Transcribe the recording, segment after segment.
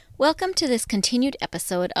Welcome to this continued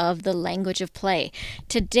episode of The Language of Play.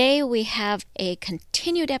 Today we have a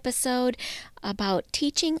continued episode about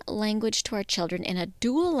teaching language to our children in a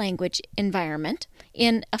dual language environment,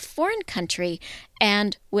 in a foreign country,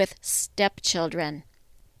 and with stepchildren.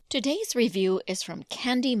 Today's review is from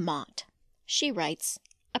Candy Mott. She writes,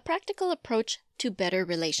 "A practical approach to better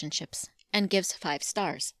relationships," and gives 5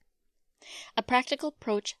 stars. A practical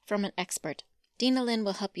approach from an expert. Dina Lynn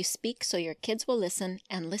will help you speak so your kids will listen,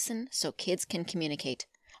 and listen so kids can communicate.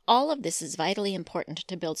 All of this is vitally important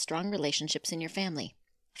to build strong relationships in your family.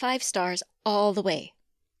 5 stars all the way.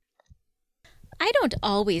 I don't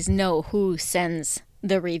always know who sends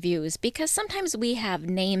the reviews because sometimes we have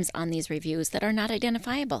names on these reviews that are not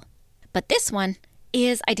identifiable. But this one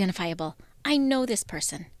is identifiable. I know this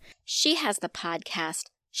person. She has the podcast,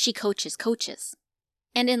 She Coaches Coaches.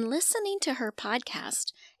 And in listening to her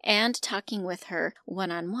podcast and talking with her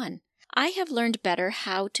one-on-one, I have learned better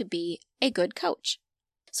how to be a good coach.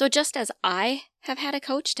 So just as I have had a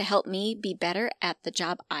coach to help me be better at the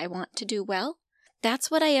job I want to do well,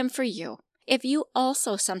 that's what I am for you. If you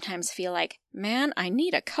also sometimes feel like, man, I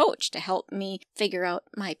need a coach to help me figure out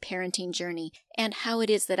my parenting journey and how it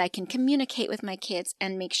is that I can communicate with my kids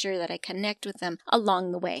and make sure that I connect with them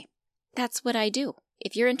along the way, that's what I do.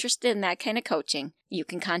 If you're interested in that kind of coaching, you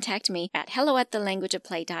can contact me at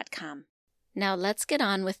hello@thelanguageofplay.com. Now let's get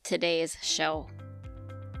on with today's show.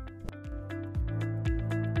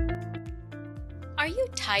 Are you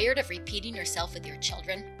tired of repeating yourself with your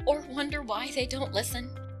children or wonder why they don't listen?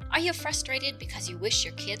 Are you frustrated because you wish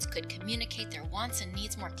your kids could communicate their wants and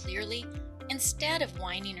needs more clearly instead of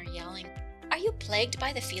whining or yelling? Are you plagued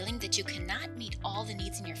by the feeling that you cannot meet all the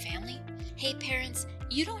needs in your family? Hey parents,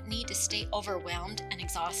 you don't need to stay overwhelmed and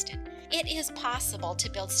exhausted. It is possible to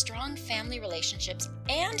build strong family relationships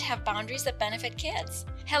and have boundaries that benefit kids.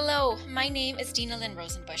 Hello, my name is Dina Lynn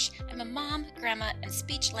Rosenbush. I'm a mom, grandma, and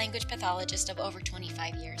speech-language pathologist of over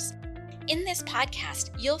 25 years. In this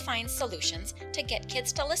podcast, you'll find solutions to get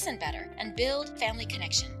kids to listen better and build family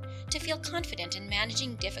connection, to feel confident in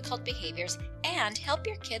managing difficult behaviors, and help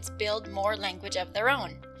your kids build more language of their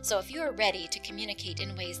own. So if you are ready to communicate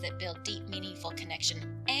in ways that build deep, meaningful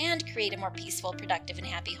connection and create a more peaceful, productive, and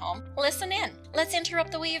happy home, listen in. Let's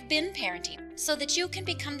interrupt the way you've been parenting so that you can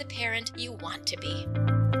become the parent you want to be.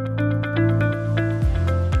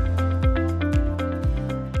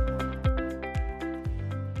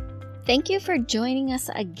 Thank you for joining us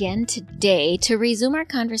again today to resume our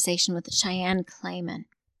conversation with Cheyanne Cleyman.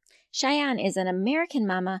 Cheyanne is an American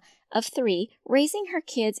mama of 3, raising her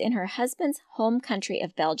kids in her husband's home country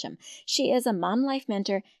of Belgium. She is a mom life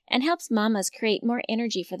mentor and helps mamas create more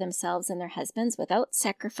energy for themselves and their husbands without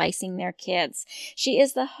sacrificing their kids. She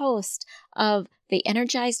is the host of the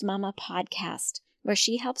Energized Mama podcast, where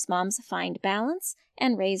she helps moms find balance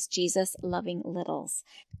and raise Jesus-loving littles.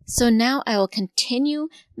 So now I will continue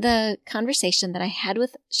the conversation that I had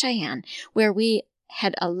with Cheyanne, where we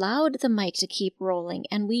had allowed the mic to keep rolling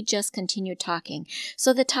and we just continued talking.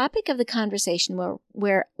 So the topic of the conversation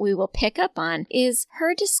where we will pick up on is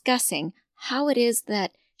her discussing how it is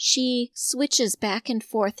that she switches back and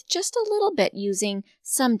forth just a little bit using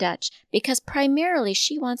some Dutch, because primarily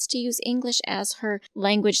she wants to use English as her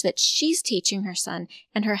language that she's teaching her son,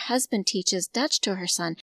 and her husband teaches Dutch to her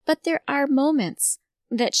son. But there are moments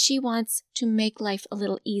that she wants to make life a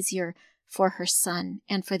little easier for her son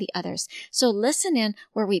and for the others. So listen in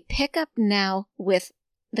where we pick up now with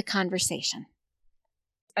the conversation.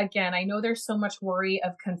 Again, I know there's so much worry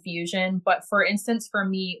of confusion, but for instance, for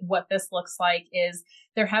me, what this looks like is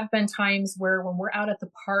there have been times where when we're out at the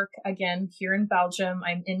park, again, here in Belgium,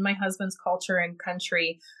 I'm in my husband's culture and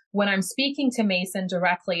country. When I'm speaking to Mason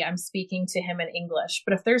directly, I'm speaking to him in English.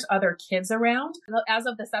 But if there's other kids around, as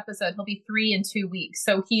of this episode, he'll be 3 in 2 weeks.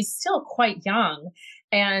 So he's still quite young.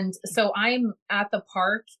 And so I'm at the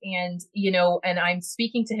park and I'm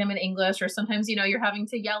speaking to him in English, or sometimes, you're having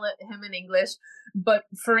to yell at him in English. But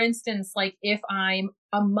for instance, like if I'm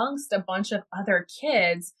amongst a bunch of other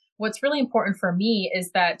kids, what's really important for me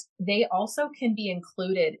is that they also can be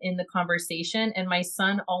included in the conversation. And my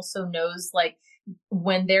son also knows, like,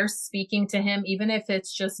 when they're speaking to him, even if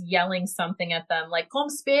it's just yelling something at them, like kom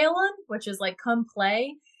spelen, which is like come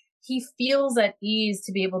play, he feels at ease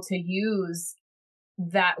to be able to use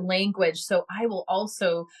that language. So I will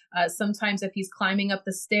also, sometimes if he's climbing up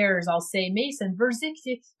the stairs, I'll say, Mason,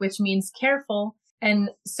 voorzichtig, which means careful. And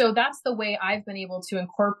so that's the way I've been able to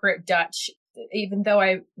incorporate Dutch. Even though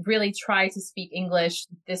I really try to speak English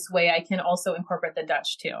this way, I can also incorporate the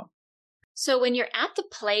Dutch too. So when you're at the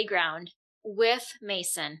playground, with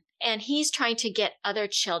Mason, and he's trying to get other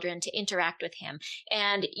children to interact with him,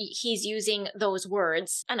 and he's using those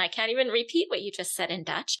words, and I can't even repeat what you just said in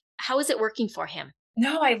Dutch. How is it working for him?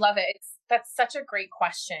 No, I love it. That's such a great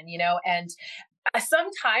question, and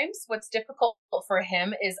sometimes what's difficult for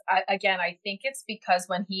him is, again, I think it's because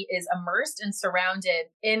when he is immersed and surrounded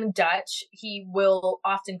in Dutch, he will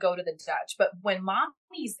often go to the Dutch. But when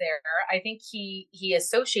mommy's there, I think he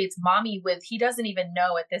associates mommy with, he doesn't even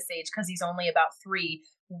know at this age, because he's only about 3,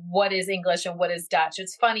 what is English and what is Dutch.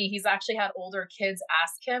 It's funny. He's actually had older kids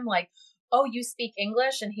ask him, like, oh, you speak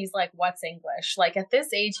English? And he's like, what's English? Like, at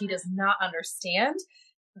this age, he does not understand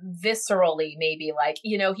viscerally, maybe, like,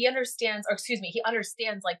 he understands, or excuse me, he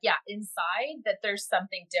understands, like, yeah, inside that there's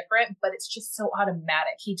something different, but it's just so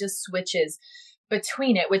automatic. He just switches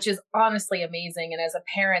between it, which is honestly amazing. And as a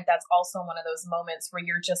parent, that's also one of those moments where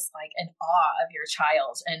you're just like in awe of your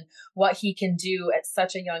child and what he can do at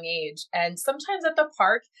such a young age. And sometimes at the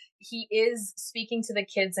park, he is speaking to the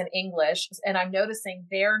kids in English, and I'm noticing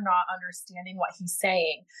they're not understanding what he's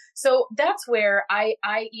saying. So that's where I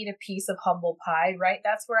eat a piece of humble pie, right?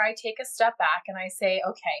 That's where I take a step back and I say,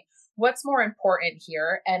 okay, what's more important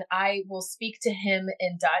here? And I will speak to him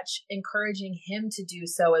in Dutch, encouraging him to do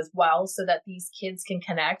so as well, so that these kids can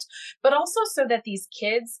connect, but also so that these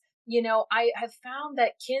kids, I have found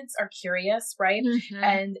that kids are curious, right? Mm-hmm.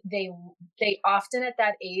 And they often at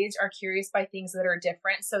that age are curious by things that are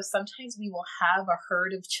different. So sometimes we will have a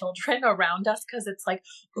herd of children around us because it's like,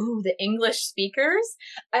 ooh, the English speakers.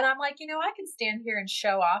 And I'm like, I can stand here and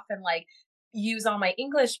show off and like use all my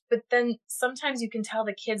English, but then sometimes you can tell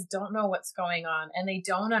the kids don't know what's going on and they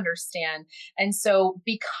don't understand. And so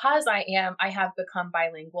because I have become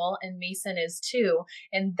bilingual, and Mason is too,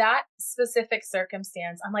 in that specific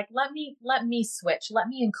circumstance, I'm like, let me switch, let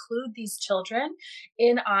me include these children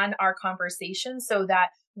in on our conversation so that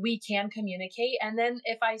we can communicate. And then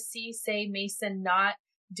if I see, say, Mason not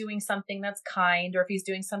doing something that's kind, or if he's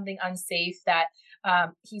doing something unsafe that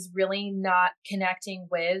he's really not connecting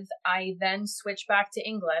with, I then switch back to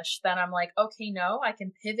English. Then I'm like, okay, no, I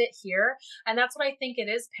can pivot here. And that's what I think it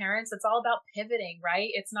is, parents. It's all about pivoting, right?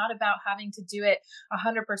 It's not about having to do it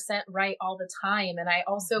 100% right all the time. And I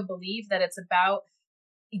also believe that it's about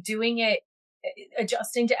doing it,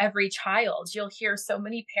 adjusting to every child. You'll hear so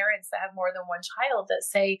many parents that have more than one child that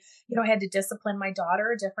say, I had to discipline my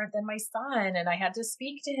daughter different than my son, and I had to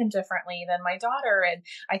speak to him differently than my daughter. And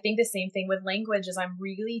I think the same thing with language is I'm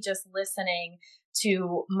really just listening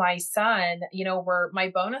to my son, where my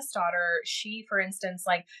bonus daughter, she, for instance,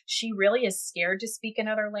 like, she really is scared to speak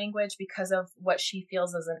another language because of what she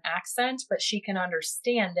feels as an accent, but she can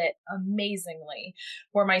understand it amazingly.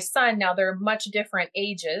 Where my son, now they're much different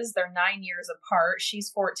ages. They're 9 years apart. She's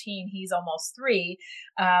 14. He's almost 3.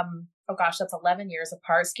 Oh gosh, that's 11 years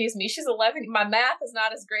apart. Excuse me. She's 11. My math is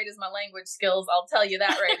not as great as my language skills. I'll tell you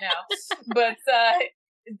that right now. But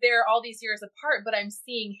they're all these years apart, but I'm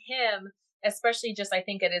seeing him, especially just, I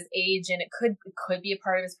think, at his age, and it could be a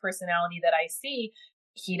part of his personality that I see.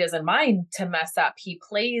 He doesn't mind to mess up. He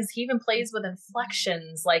even plays with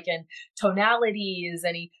inflections, like in tonalities,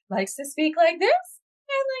 and he likes to speak like this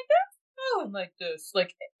and like this. Oh, and like this,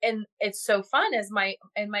 like, and it's so fun.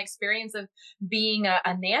 In my experience of being a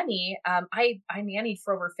nanny, I nannied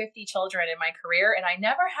for over 50 children in my career, and I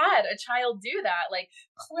never had a child do that, like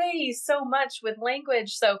play so much with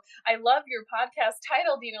language. So I love your podcast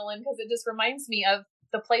title, Dina Lynn, because it just reminds me of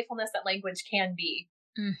the playfulness that language can be.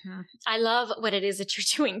 Mm-hmm. I love what it is that you're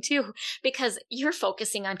doing too, because you're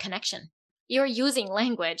focusing on connection. You're using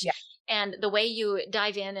language. Yeah. And the way you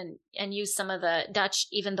dive in and use some of the Dutch,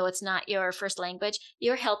 even though it's not your first language,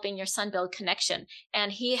 you're helping your son build connection.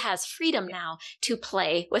 And he has freedom now to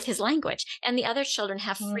play with his language. And the other children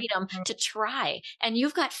have freedom to try. And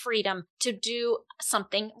you've got freedom to do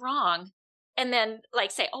something wrong. And then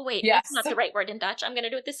like say, oh, wait, Yes. that's not the right word in Dutch. I'm going to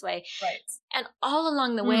do it this way. Right. And all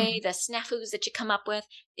along the way, the snafus that you come up with,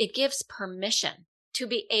 it gives permission to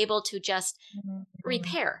be able to just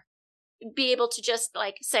repair. Be able to just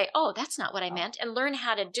like say, oh, that's not what I meant, and learn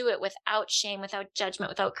how to do it without shame, without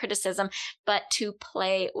judgment, without criticism, but to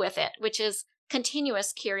play with it, which is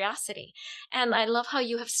continuous curiosity. And I love how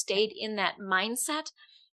you have stayed in that mindset,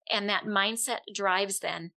 and that mindset drives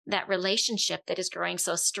then that relationship that is growing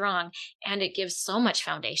so strong, and it gives so much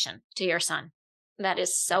foundation to your son. That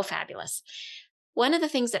is so fabulous. One of the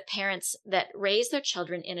things that parents that raise their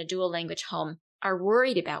children in a dual language home are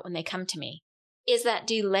worried about when they come to me is that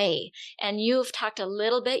delay. And you've talked a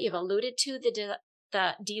little bit, you've alluded to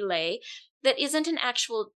the delay that isn't an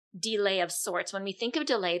actual delay of sorts. When we think of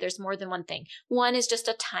delay, there's more than one thing. One is just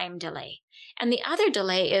a time delay. And the other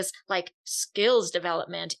delay is like skills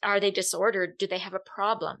development. Are they disordered? Do they have a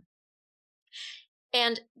problem?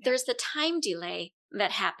 And there's the time delay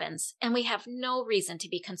that happens, and we have no reason to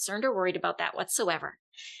be concerned or worried about that whatsoever.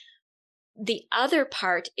 The other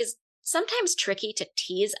part is sometimes tricky to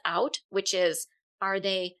tease out, which is, are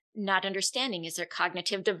they not understanding? Is there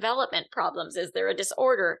cognitive development problems? Is there a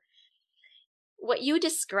disorder? What you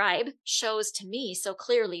describe shows to me so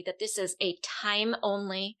clearly that this is a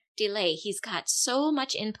time-only delay. He's got so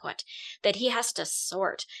much input that he has to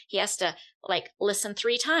sort. He has to listen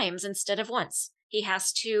 3 times instead of once. He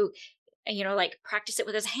has to, practice it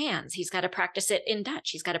with his hands. He's got to practice it in Dutch.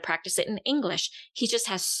 He's got to practice it in English. He just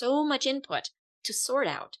has so much input to sort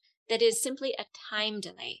out that is simply a time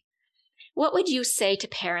delay. What would you say to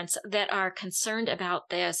parents that are concerned about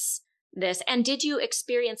this? And did you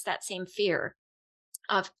experience that same fear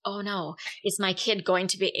of, oh no, is my kid going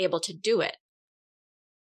to be able to do it?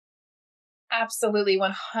 Absolutely,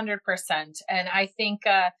 100%. And I think,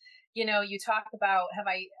 you talk about,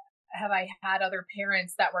 have I had other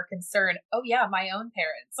parents that were concerned? Oh yeah, my own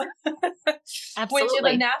parents, which is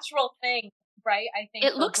a natural thing, right? I think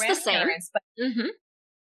it looks the same, but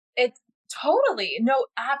it's totally, no,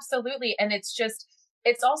 absolutely. And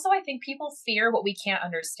it's also, I think people fear what we can't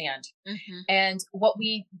understand and what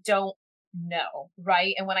we don't know,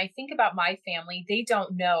 right? And when I think about my family, they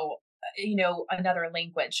don't know, another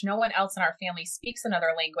language. No one else in our family speaks another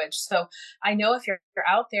language. So I know if you're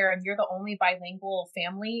out there and you're the only bilingual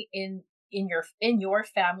family in your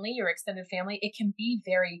family, your extended family, it can be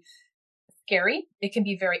very scary. It can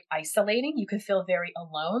be very isolating. You can feel very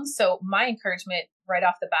alone. So my encouragement right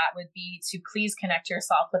off the bat would be to please connect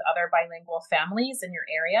yourself with other bilingual families in your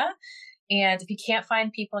area. And if you can't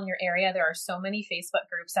find people in your area, there are so many Facebook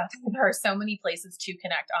groups out there. There are so many places to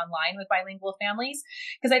connect online with bilingual families.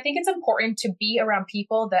 Because I think it's important to be around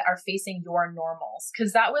people that are facing your normals.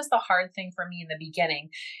 Because that was the hard thing for me in the beginning,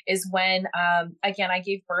 is when, again, I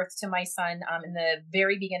gave birth to my son in the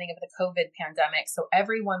very beginning of the COVID pandemic. So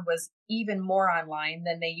everyone was even more online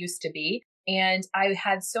than they used to be. And I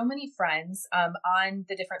had so many friends on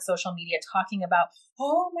the different social media talking about,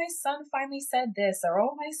 oh, my son finally said this, or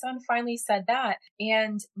oh, my son finally said that.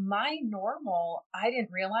 And my normal, I didn't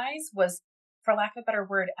realize, was, for lack of a better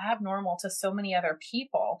word, abnormal to so many other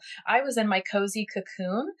people. I was in my cozy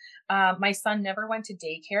cocoon. My son never went to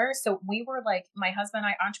daycare. So we were like, my husband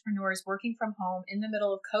and I, entrepreneurs working from home in the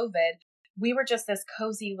middle of COVID. We were just this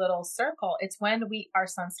cozy little circle. It's when our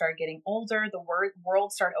son started getting older, the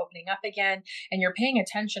world started opening up again, and you're paying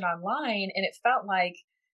attention online. And it felt like,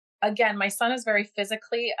 again, my son is very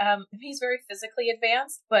physically, he's very physically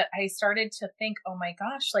advanced, but I started to think, oh my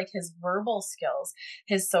gosh, like his verbal skills,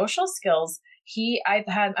 his social skills,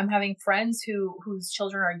 I'm having friends whose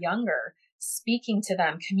children are younger, speaking to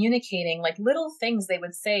them, communicating, like little things they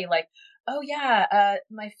would say, like, oh yeah,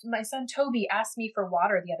 my son Toby asked me for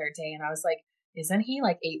water the other day. And I was like, isn't he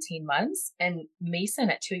like 18 months? And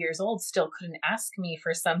Mason at 2 years old still couldn't ask me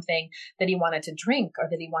for something that he wanted to drink or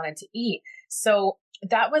that he wanted to eat. So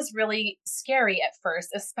that was really scary at first,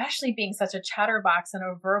 especially being such a chatterbox and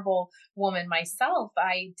a verbal woman myself.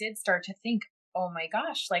 I did start to think, oh my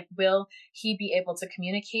gosh, like, will he be able to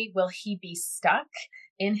communicate? Will he be stuck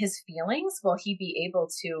in his feelings? Will he be able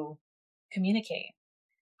to communicate?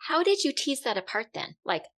 How did you tease that apart then?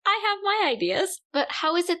 Like, I have my ideas, but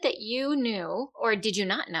how is it that you knew, or did you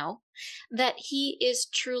not know, that he is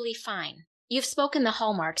truly fine? You've spoken the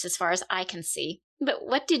hallmarks as far as I can see, but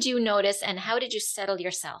what did you notice and how did you settle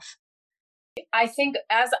yourself? I think,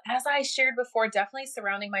 as I shared before, definitely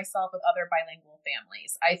surrounding myself with other bilingual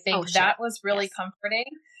families. I think that was really comforting.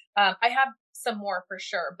 I have some more for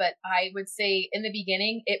sure, but I would say in the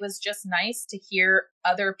beginning, it was just nice to hear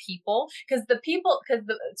other people, because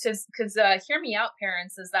hear me out,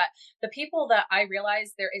 parents, is that the people that I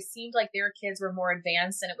realized it seemed like their kids were more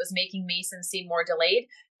advanced and it was making Mason seem more delayed.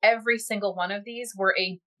 Every single one of these were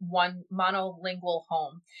one monolingual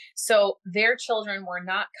home. So their children were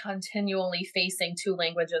not continually facing 2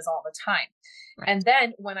 languages all the time. Right. And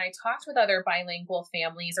then when I talked with other bilingual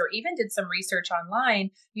families or even did some research online,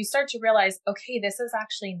 you start to realize, okay, this is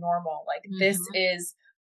actually normal. Like this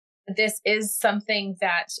is something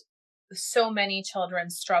that so many children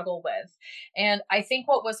struggle with. And I think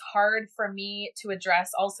what was hard for me to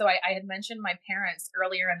address also, I had mentioned my parents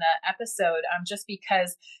earlier in the episode, just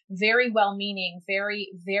because very well meaning,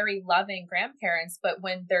 very, very loving grandparents, but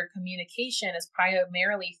when their communication is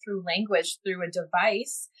primarily through language, through a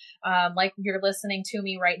device, like you're listening to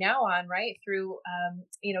me right now on, right? Through,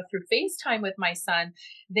 through FaceTime with my son,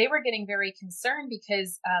 they were getting very concerned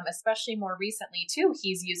because, especially more recently too,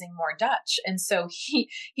 he's using more Dutch. And so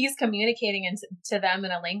he's communicating to them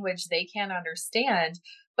in a language they can't understand.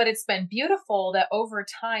 But it's been beautiful that over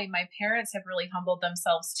time, my parents have really humbled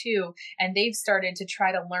themselves too. And they've started to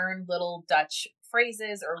try to learn little Dutch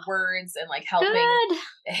phrases or words and like helping Good.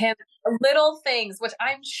 him little things, which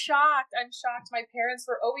I'm shocked. I'm shocked. My parents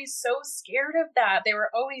were always so scared of that. They were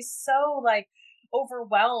always so like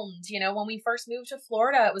overwhelmed. When we first moved to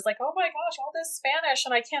Florida, it was like, oh my gosh, all this Spanish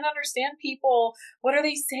and I can't understand people. What are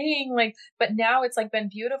they saying? Like, but now it's like been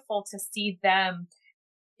beautiful to see them.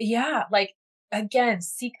 Yeah. Like, again,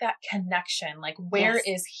 seek that connection. Like, where Yes.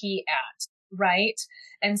 is he at? Right.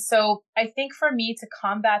 And so I think for me to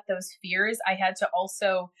combat those fears, I had to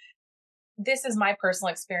also, this is my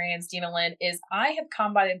personal experience, Dina Lynn, is I have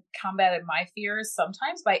combated my fears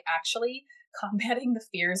sometimes by actually combating the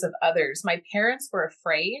fears of others. My parents were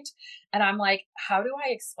afraid, and I'm like, how do I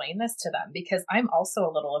explain this to them? Because I'm also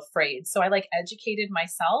a little afraid. So I like educated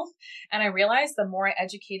myself, and I realized the more I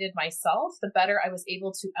educated myself, the better I was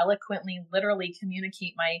able to eloquently, literally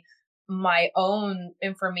communicate my own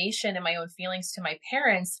information and my own feelings to my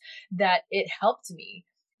parents, that it helped me.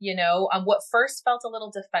 What first felt a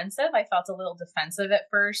little defensive, I felt a little defensive at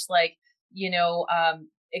first, like,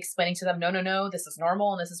 explaining to them, no, this is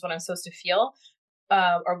normal and this is what I'm supposed to feel,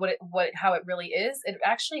 or how it really is. It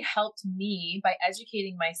actually helped me by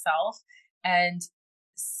educating myself and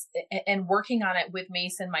working on it with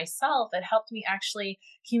Mason myself. It helped me actually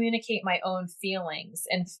communicate my own feelings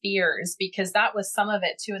and fears, because that was some of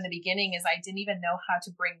it too in the beginning, is I didn't even know how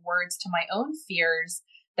to bring words to my own fears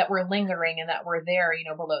that were lingering and that were there,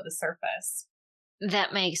 below the surface.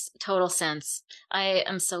 That makes total sense. I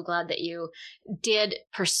am so glad that you did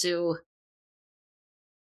pursue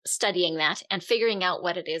studying that and figuring out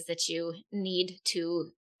what it is that you need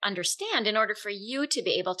to understand in order for you to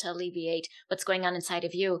be able to alleviate what's going on inside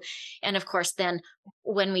of you. And of course, then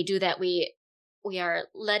when we do that, we are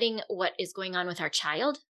letting what is going on with our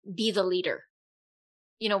child be the leader.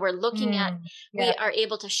 We're looking at, Yeah. we are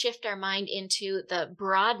able to shift our mind into the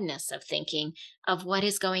broadness of thinking of what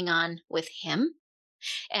is going on with him,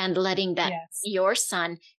 and letting that Yes. your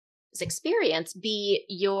son's experience be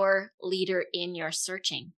your leader in your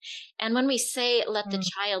searching. And when we say let the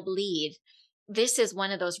child lead, this is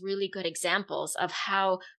one of those really good examples of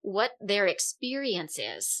how what their experience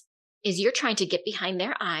is you're trying to get behind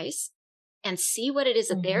their eyes and see what it is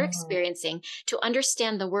that they're experiencing, to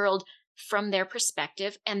understand the world from their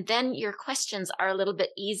perspective. And then your questions are a little bit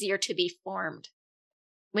easier to be formed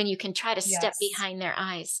when you can try to step Yes. behind their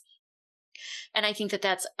eyes. And I think that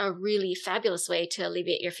that's a really fabulous way to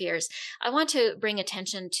alleviate your fears. I want to bring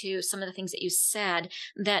attention to some of the things that you said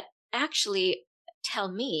that actually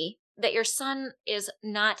tell me that your son is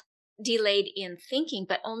not delayed in thinking,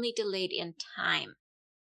 but only delayed in time.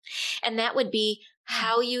 And that would be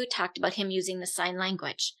how you talked about him using the sign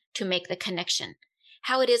language to make the connection.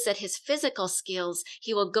 How it is that his physical skills,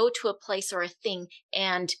 he will go to a place or a thing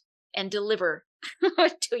and deliver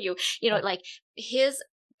to you. Like his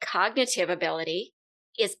cognitive ability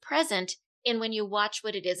is present in when you watch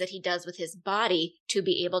what it is that he does with his body to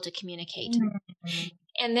be able to communicate.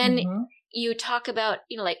 And then you talk about,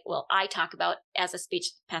 I talk about, as a speech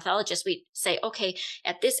pathologist, we say, okay,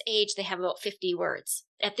 at this age, they have about 50 words.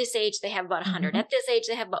 At this age, they have about 100. At this age,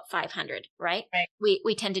 they have about 500, right?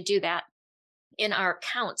 We tend to do that in our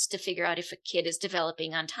counts to figure out if a kid is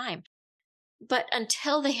developing on time. But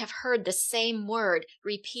until they have heard the same word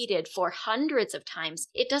repeated for hundreds of times,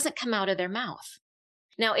 it doesn't come out of their mouth.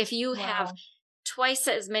 Now, if you have twice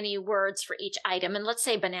as many words for each item, and let's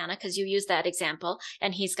say banana, because you use that example,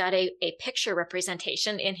 and he's got a picture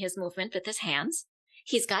representation in his movement with his hands.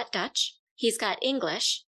 He's got Dutch, he's got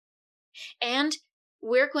English, and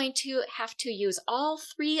we're going to have to use all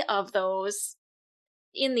three of those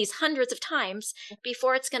in these hundreds of times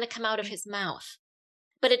before it's going to come out of his mouth.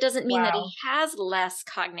 But it doesn't mean that he has less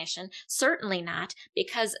cognition. Certainly not,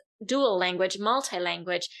 because dual language,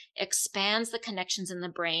 multi-language expands the connections in the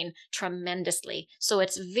brain tremendously. So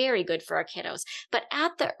it's very good for our kiddos. But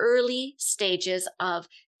at the early stages of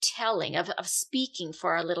telling, of speaking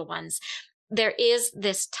for our little ones, there is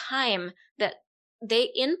this time that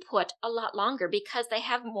they input a lot longer because they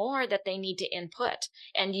have more that they need to input.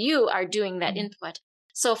 And you are doing that input.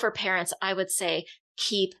 So for parents, I would say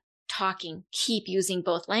keep talking, keep using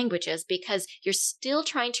both languages, because you're still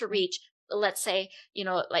trying to reach, let's say,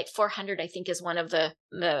 like 400, I think is one of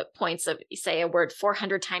the points of, say a word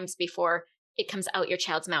 400 times before it comes out your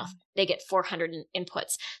child's mouth. They get 400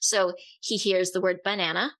 inputs. So he hears the word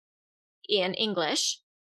banana in English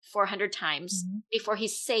 400 times before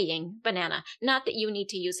he's saying banana. Not that you need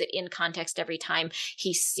to use it in context every time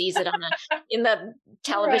he sees it in the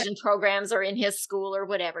television programs or in his school or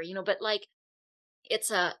whatever, but like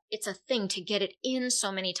it's a thing to get it in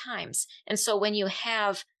so many times. And so when you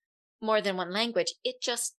have more than one language, it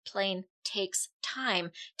just plain takes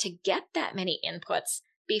time to get that many inputs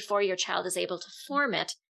before your child is able to form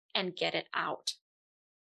it and get it out.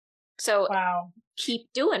 So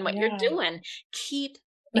keep doing what you're doing. Keep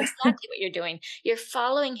exactly what you're doing. You're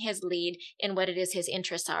following his lead in what it is his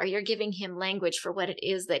interests are. You're giving him language for what it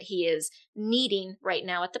is that he is needing right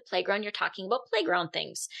now at the playground. You're talking about playground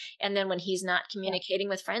things. And then when he's not communicating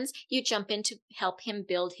with friends, you jump in to help him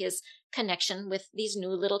build his connection with these new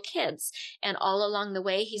little kids. And all along the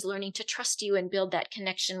way, he's learning to trust you and build that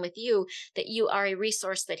connection with you, that you are a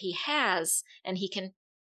resource that he has, and he can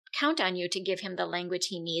count on you to give him the language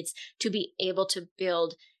he needs to be able to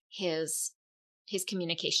build his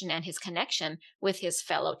communication and his connection with his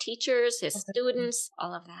fellow teachers, his students,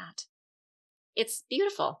 all of that. It's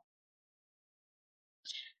beautiful.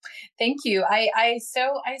 Thank you. I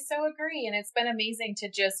so agree. And it's been amazing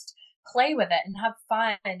to just play with it and have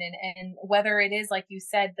fun. And whether it is, like you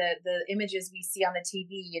said, the images we see on the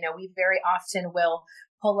TV, we very often will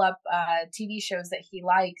pull up TV shows that he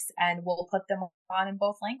likes and we'll put them on in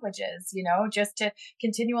both languages, just to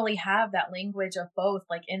continually have that language of both,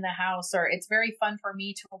 like in the house. Or it's very fun for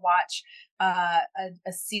me to watch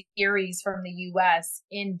a series from the US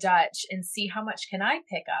in Dutch and see how much can I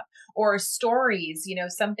pick up, or stories.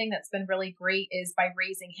 Something that's been really great is by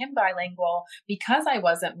raising him bilingual, because I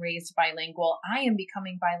wasn't raised bilingual, I am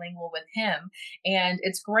becoming bilingual with him. And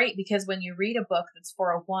it's great because when you read a book that's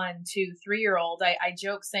for a 1, 2, 3-year-old, I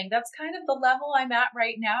joke saying that's kind of the level I'm at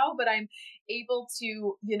right now, but I'm able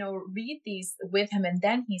to, read these with him. And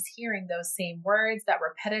then he's hearing those same words, that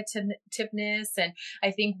repetitiveness. And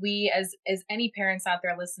I think we, as any parents out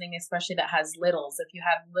there listening, especially that has littles, if you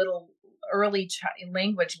have little early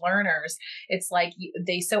language learners, it's like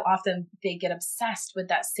they get obsessed with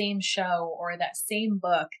that same show or that same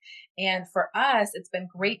book. And for us, it's been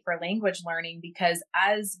great for language learning, because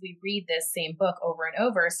as we read this same book over and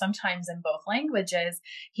over, sometimes in both languages,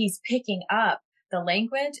 he's picking up the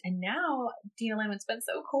language. And now, Dina, what's been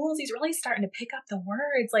so cool is he's really starting to pick up the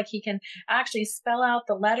words. Like he can actually spell out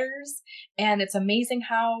the letters. And it's amazing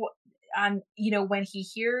how, when he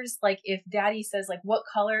hears, like if daddy says, like, what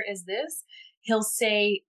color is this? He'll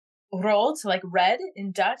say rood, so like red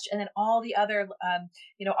in Dutch. And then all the other,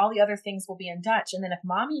 all the other things will be in Dutch. And then if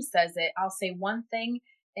mommy says it, I'll say one thing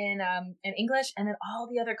in English, and then all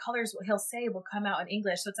the other colors he'll say will come out in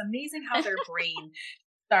English. So it's amazing how their brain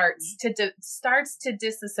starts to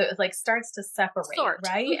disassociate, like starts to separate,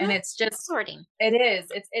 right? And it's just sorting.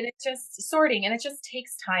 It's just sorting, and it just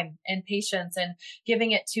takes time and patience and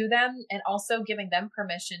giving it to them, and also giving them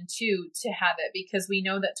permission to have it, because we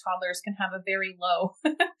know that toddlers can have a very low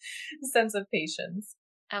sense of patience.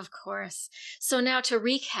 Of course. So now to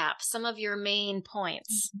recap some of your main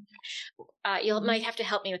points, you might have to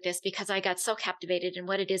help me with this, because I got so captivated in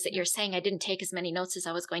what it is that you're saying. I didn't take as many notes as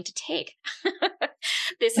I was going to take.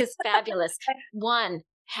 This is fabulous. One,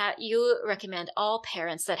 you recommend all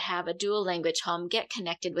parents that have a dual language home get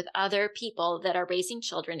connected with other people that are raising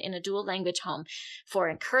children in a dual language home for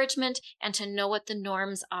encouragement and to know what the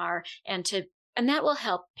norms are, and that will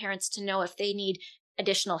help parents to know if they need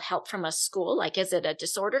additional help from a school, like is it a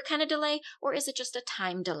disorder kind of delay or is it just a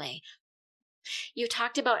time delay? You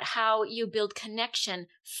talked about how you build connection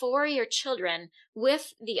for your children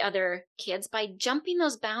with the other kids by jumping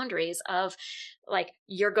those boundaries of, like,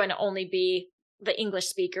 you're going to only be the English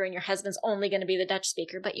speaker and your husband's only going to be the Dutch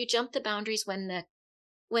speaker, but you jump the boundaries when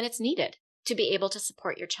it's needed to be able to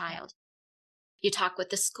support your child. You talk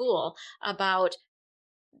with the school about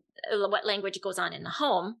what language goes on in the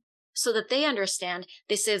home, so that they understand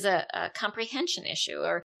this is a comprehension issue,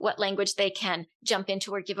 or what language they can jump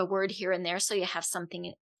into or give a word here and there, so you have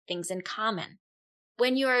things in common.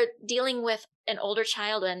 When you're dealing with an older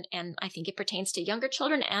child, and I think it pertains to younger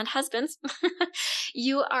children and husbands,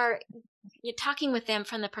 you're talking with them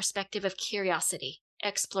from the perspective of curiosity,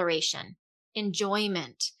 exploration,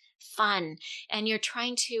 enjoyment, fun, and you're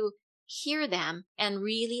trying to hear them and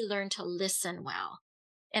really learn to listen well.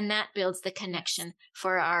 And that builds the connection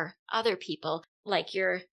for our other people, like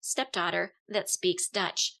your stepdaughter that speaks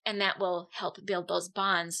Dutch. And that will help build those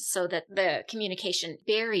bonds so that the communication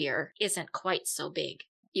barrier isn't quite so big.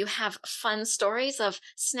 You have fun stories of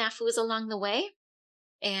snafus along the way.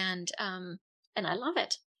 And I love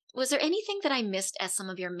it. Was there anything that I missed as some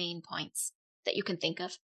of your main points that you can think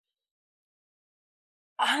of?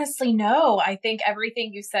 Honestly, no. I think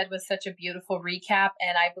everything you said was such a beautiful recap.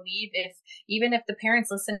 And I believe even if the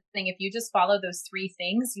parents listening, if you just follow those three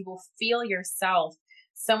things, you will feel yourself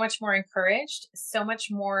so much more encouraged, so much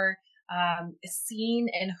more seen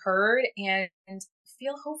and heard, and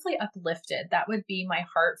feel hopefully uplifted. That would be my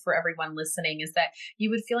heart for everyone listening, is that you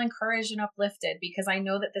would feel encouraged and uplifted, because I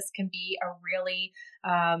know that this can be a really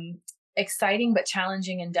exciting but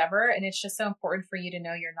challenging endeavor. And it's just so important for you to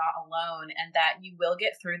know you're not alone, and that you will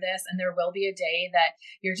get through this. And there will be a day that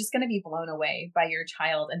you're just going to be blown away by your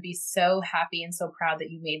child and be so happy and so proud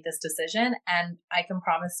that you made this decision. And I can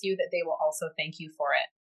promise you that they will also thank you for it.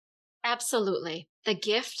 Absolutely. The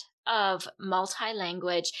gift of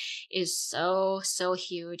multi-language is so, so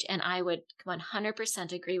huge. And I would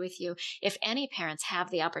 100% agree with you. If any parents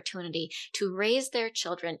have the opportunity to raise their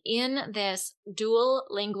children in this dual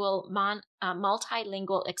lingual,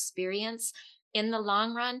 multilingual experience, in the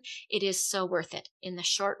long run, it is so worth it. In the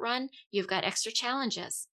short run, you've got extra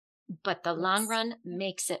challenges, but the long run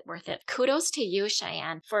makes it worth it. Kudos to you,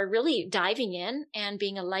 Cheyanne, for really diving in and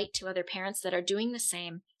being a light to other parents that are doing the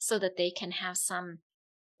same, so that they can have some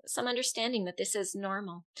understanding that this is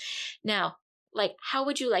normal. Now, how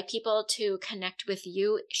would you like people to connect with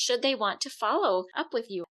you should they want to follow up with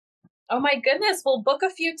you? Oh my goodness. We'll book a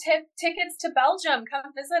few tickets to Belgium.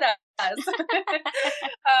 Come visit us. Because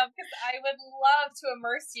I would love to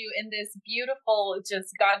immerse you in this beautiful,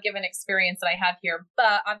 just God-given experience that I have here.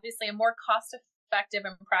 But obviously a more cost-effective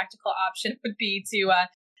and practical option would be to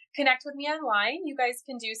connect with me online. You guys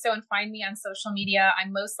can do so and find me on social media.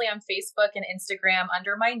 I'm mostly on Facebook and Instagram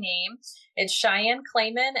under my name. It's Cheyanne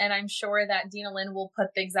Cleyman, and I'm sure that Dina Lynn will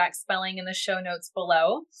put the exact spelling in the show notes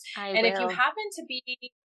below. If you happen to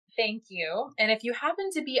be Thank you. And if you happen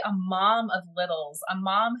to be a mom of littles, a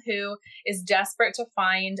mom who is desperate to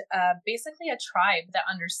find basically a tribe that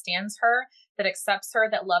understands her, that accepts her,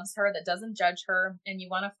 that loves her, that doesn't judge her, and you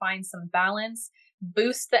want to find some balance,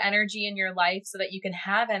 boost the energy in your life so that you can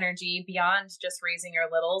have energy beyond just raising your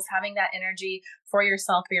littles, having that energy for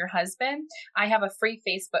yourself or your husband, I have a free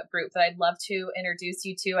Facebook group that I'd love to introduce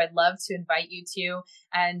you to. I'd love to invite you to.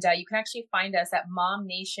 And you can actually find us at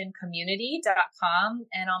momnationcommunity.com.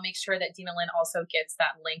 And I'll make sure that Dina Lynn also gets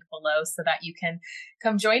that link below so that you can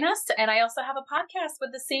come join us. And I also have a podcast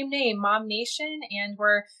with the same name, Mom Nation, and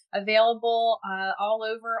we're available all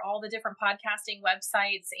over all the different podcasting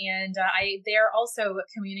websites. And I there also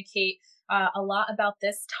communicate a lot about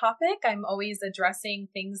this topic. I'm always addressing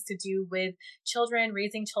things to do with children,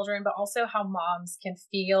 raising children, but also how moms can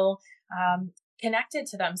feel connected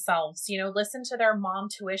to themselves, listen to their mom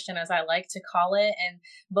tuition, as I like to call it, and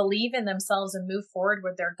believe in themselves and move forward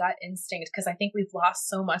with their gut instinct. Because I think we've lost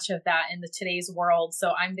so much of that in today's world.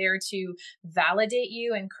 So I'm there to validate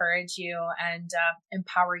you, encourage you, and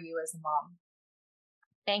empower you as a mom.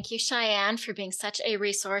 Thank you, Cheyanne, for being such a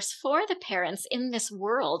resource for the parents in this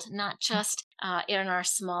world, not just in our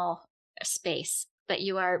small space, but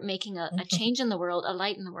you are making a change in the world, a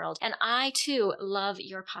light in the world. And I, too, love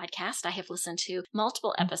your podcast. I have listened to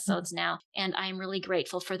multiple episodes now, and I'm really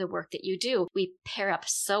grateful for the work that you do. We pair up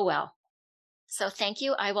so well. So thank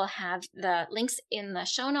you. I will have the links in the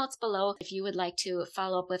show notes below if you would like to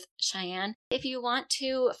follow up with Cheyanne. If you want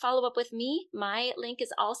to follow up with me, my link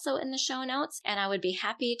is also in the show notes, and I would be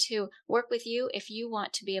happy to work with you if you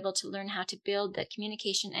want to be able to learn how to build the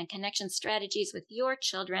communication and connection strategies with your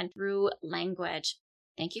children through language.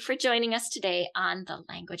 Thank you for joining us today on The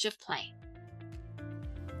Language of Play.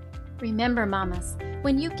 Remember, mamas,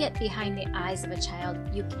 when you get behind the eyes of a child,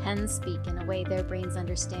 you can speak in a way their brains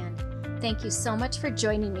understand. Thank you so much for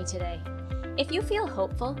joining me today. If you feel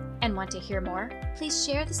hopeful and want to hear more, please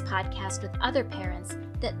share this podcast with other parents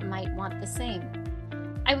that might want the same.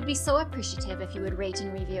 I would be so appreciative if you would rate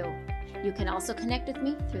and review. You can also connect with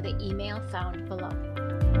me through the email found below.